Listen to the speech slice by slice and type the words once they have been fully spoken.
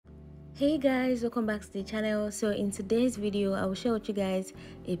Hey guys, welcome back to the channel. So in today's video I will share with you guys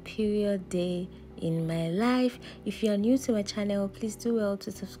a period day in my life. If you are new to my channel, please do well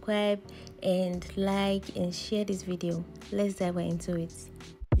to subscribe and like and share this video. Let's dive right into it.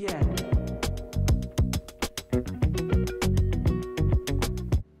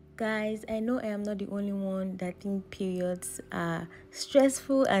 Guys, I know I am not the only one that think periods are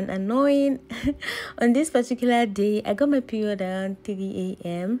stressful and annoying. On this particular day, I got my period around 3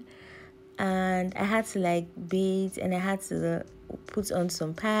 a.m. and I had to like bathe and I had to put on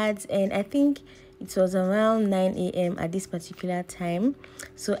some pads, and I think it was around 9 a.m. at this particular time.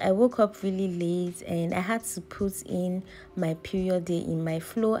 So I woke up really late and I had to put in my period day in my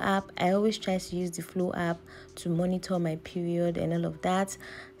Flow app. I always try to use the Flow app to monitor my period and all of that.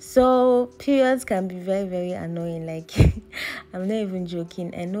 So periods can be very annoying, like I'm not even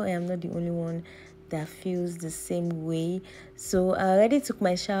joking. I know I am not the only one that feels the same way. So I already took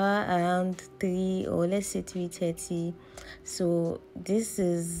my shower around 3, or let's say 3:30. So this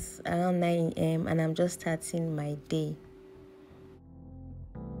is around 9 a.m. and I'm just starting my day.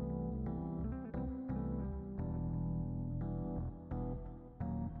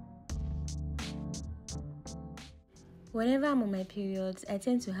 Whenever I'm on my periods, I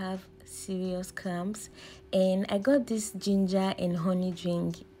tend to have serious cramps, and I got this ginger and honey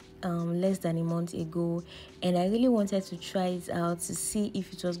drink less than a month ago, and I really wanted to try it out to see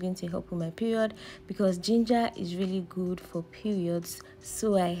if it was going to help with my period, because ginger is really good for periods.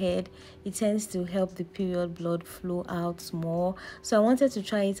 So I heard it tends to help the period blood flow out more. So I wanted to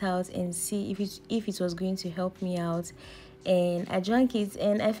try it out and see if it was going to help me out, and I drank it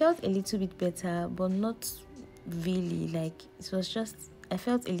and I felt a little bit better, but not really. Like, it was just, I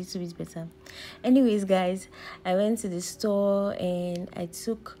felt a little bit better. Anyways guys, I went to the store and I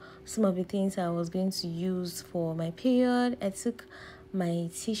took some of the things I was going to use for my period. I took my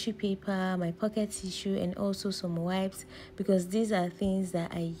tissue paper, my pocket tissue, and also some wipes, because these are things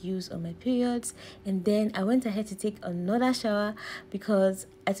that I use on my periods. And then I went ahead to take another shower, because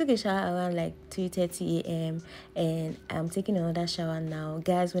I took a shower around like 3:30 a.m. and I'm taking another shower now.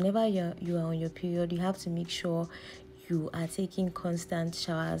 Guys, whenever you are on your period, you have to make sure you are taking constant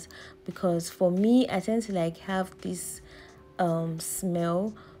showers, because for me, I tend to like have this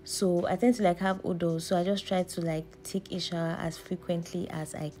smell, so I tend to like have odors, so I just try to like take a shower as frequently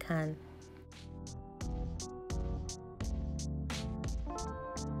as I can.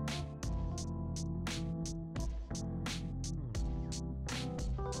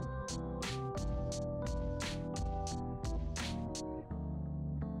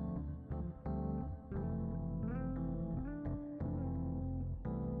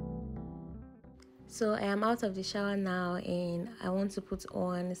 So I am out of the shower now and I want to put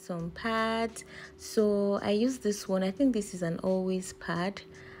on some pads. So I use this one. I think this is an always pad.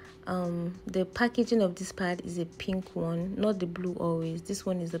 The packaging of this pad is a pink one, not the blue always. This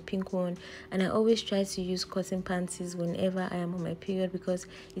one is the pink one, and I always try to use cotton panties whenever I am on my period, because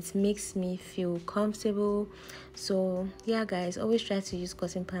it makes me feel comfortable. So yeah guys, always try to use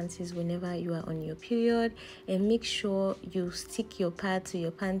cotton panties whenever you are on your period, and make sure you stick your pad to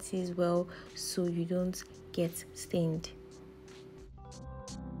your panties well so you don't get stained.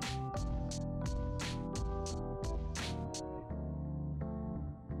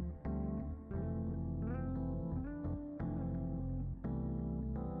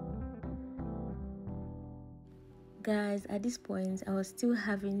 Guys, at this point I was still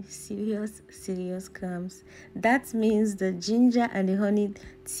having serious cramps. That means the ginger and the honey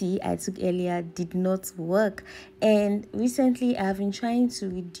tea I took earlier did not work, and recently I've been trying to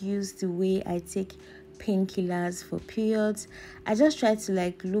reduce the way I take painkillers for periods. I just try to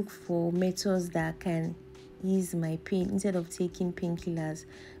like look for methods that can ease my pain instead of taking painkillers,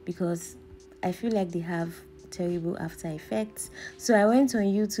 because I feel like they have terrible after effects. So I went on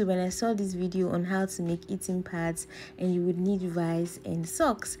YouTube and I saw this video on how to make eating pads, and you would need rice and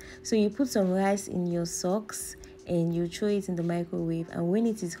socks. So you put some rice in your socks and you throw it in the microwave, and when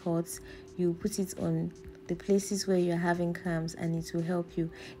it is hot you put it on the places where you're having cramps, and it will help you.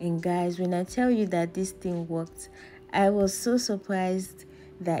 And guys, when I tell you that this thing worked, I was so surprised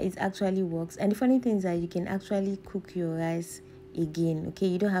that it actually works. And the funny thing is that you can actually cook your rice again. Okay,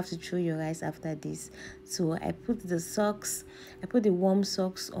 you don't have to throw your rice after this. So I put the warm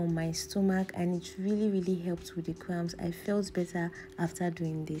socks on my stomach, and it really helped with the cramps. I felt better after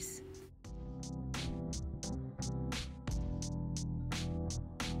doing this.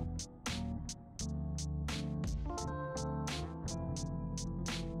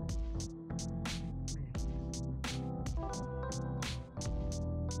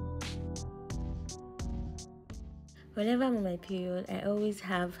 Whenever I'm on my period, I always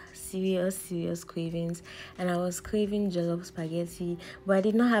have serious cravings, and I was craving jollof spaghetti, but I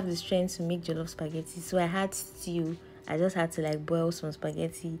did not have the strength to make jollof spaghetti, so I had stew. I just had to like boil some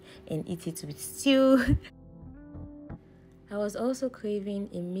spaghetti and eat it with stew. I was also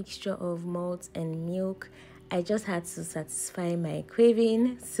craving a mixture of malt and milk. I just had to satisfy my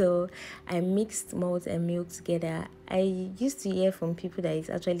craving, so I mixed malt and milk together. I used to hear from people that it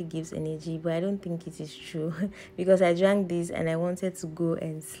actually gives energy, but I don't think it is true because I drank this and I wanted to go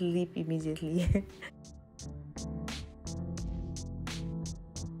and sleep immediately.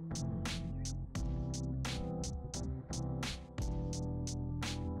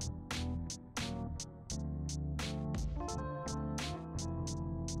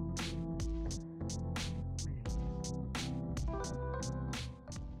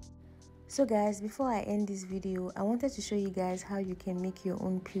 So guys, before I end this video, I wanted to show you guys how you can make your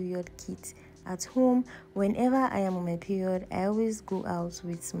own period kit at home. Whenever I am on my period, I always go out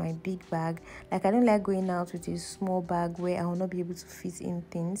with my big bag. Like, I don't like going out with a small bag where I will not be able to fit in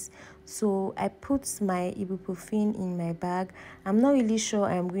things. So I put my ibuprofen in my bag. I'm not really sure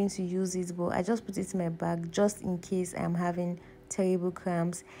I'm going to use it, but I just put it in my bag just in case I'm having terrible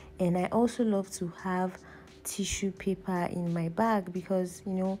cramps. And I also love to have tissue paper in my bag because,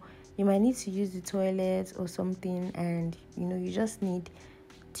 you know, you might need to use the toilet or something, and you know, you just need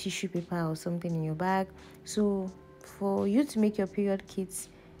tissue paper or something in your bag. So for you to make your period kits,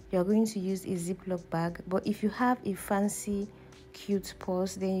 you're going to use a Ziploc bag, but if you have a fancy cute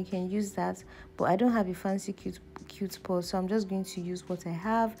purse, then you can use that. But I don't have a fancy cute purse, so I'm just going to use what I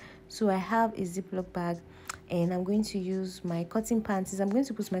have. So I have a Ziploc bag, and I'm going to use my cotton panties. I'm going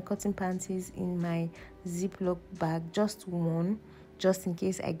to put my cotton panties in my Ziploc bag, just one, just in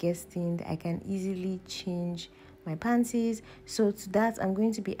case I get stained. I can easily change my panties. So to that, I'm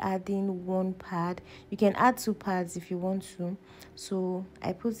going to be adding one pad. You can add two pads if you want to. So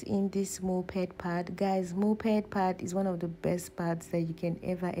I put in this moped pad. Guys, moped pad is one of the best pads that you can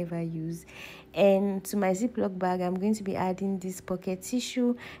ever use. And to my Ziploc bag, I'm going to be adding this pocket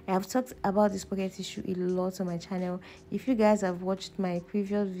tissue. I have talked about this pocket tissue a lot on my channel. If you guys have watched my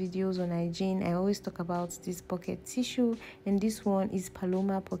previous videos on hygiene, I always talk about this pocket tissue, and this one is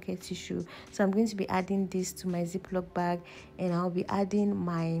Paloma pocket tissue. So I'm going to be adding this to my Ziploc bag, and I'll be adding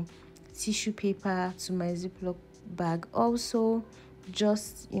my tissue paper to my Ziploc bag also,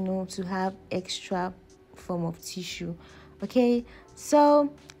 just, you know, to have extra form of tissue. Okay,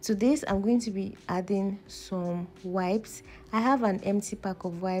 so to this, I'm going to be adding some wipes. I have an empty pack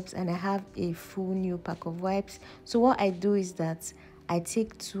of wipes and I have a full new pack of wipes. So what I do is that I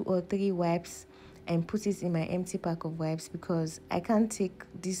take 2 or 3 wipes and put it in my empty pack of wipes, because I can't take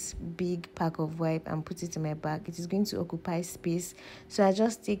this big pack of wipe and put it in my bag. It is going to occupy space. So I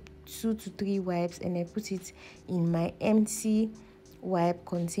just take 2 to 3 wipes and I put it in my empty wipe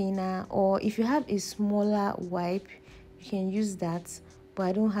container. Or if you have a smaller wipe, you can use that, but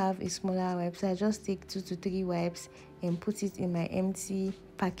I don't have a smaller wipe, so I just take 2 to 3 wipes and put it in my empty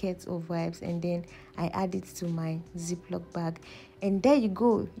packet of wipes, and then I add it to my Ziploc bag. And there you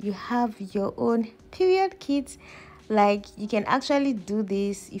go, you have your own period kit. Like, you can actually do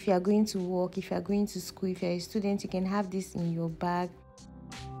this if you are going to work, if you are going to school, if you're a student, you can have this in your bag.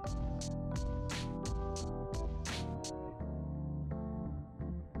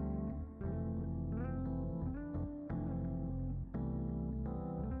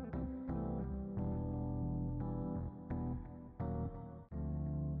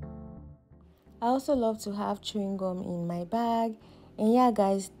 I also love to have chewing gum in my bag. And yeah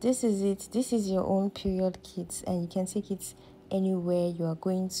guys, this is it. This is your own period kit, and you can take it anywhere you are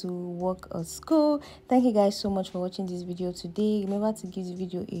going to work or school. Thank you guys so much for watching this video today. Remember to give the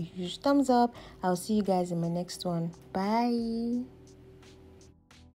video a huge thumbs up. I'll see you guys in my next one. Bye.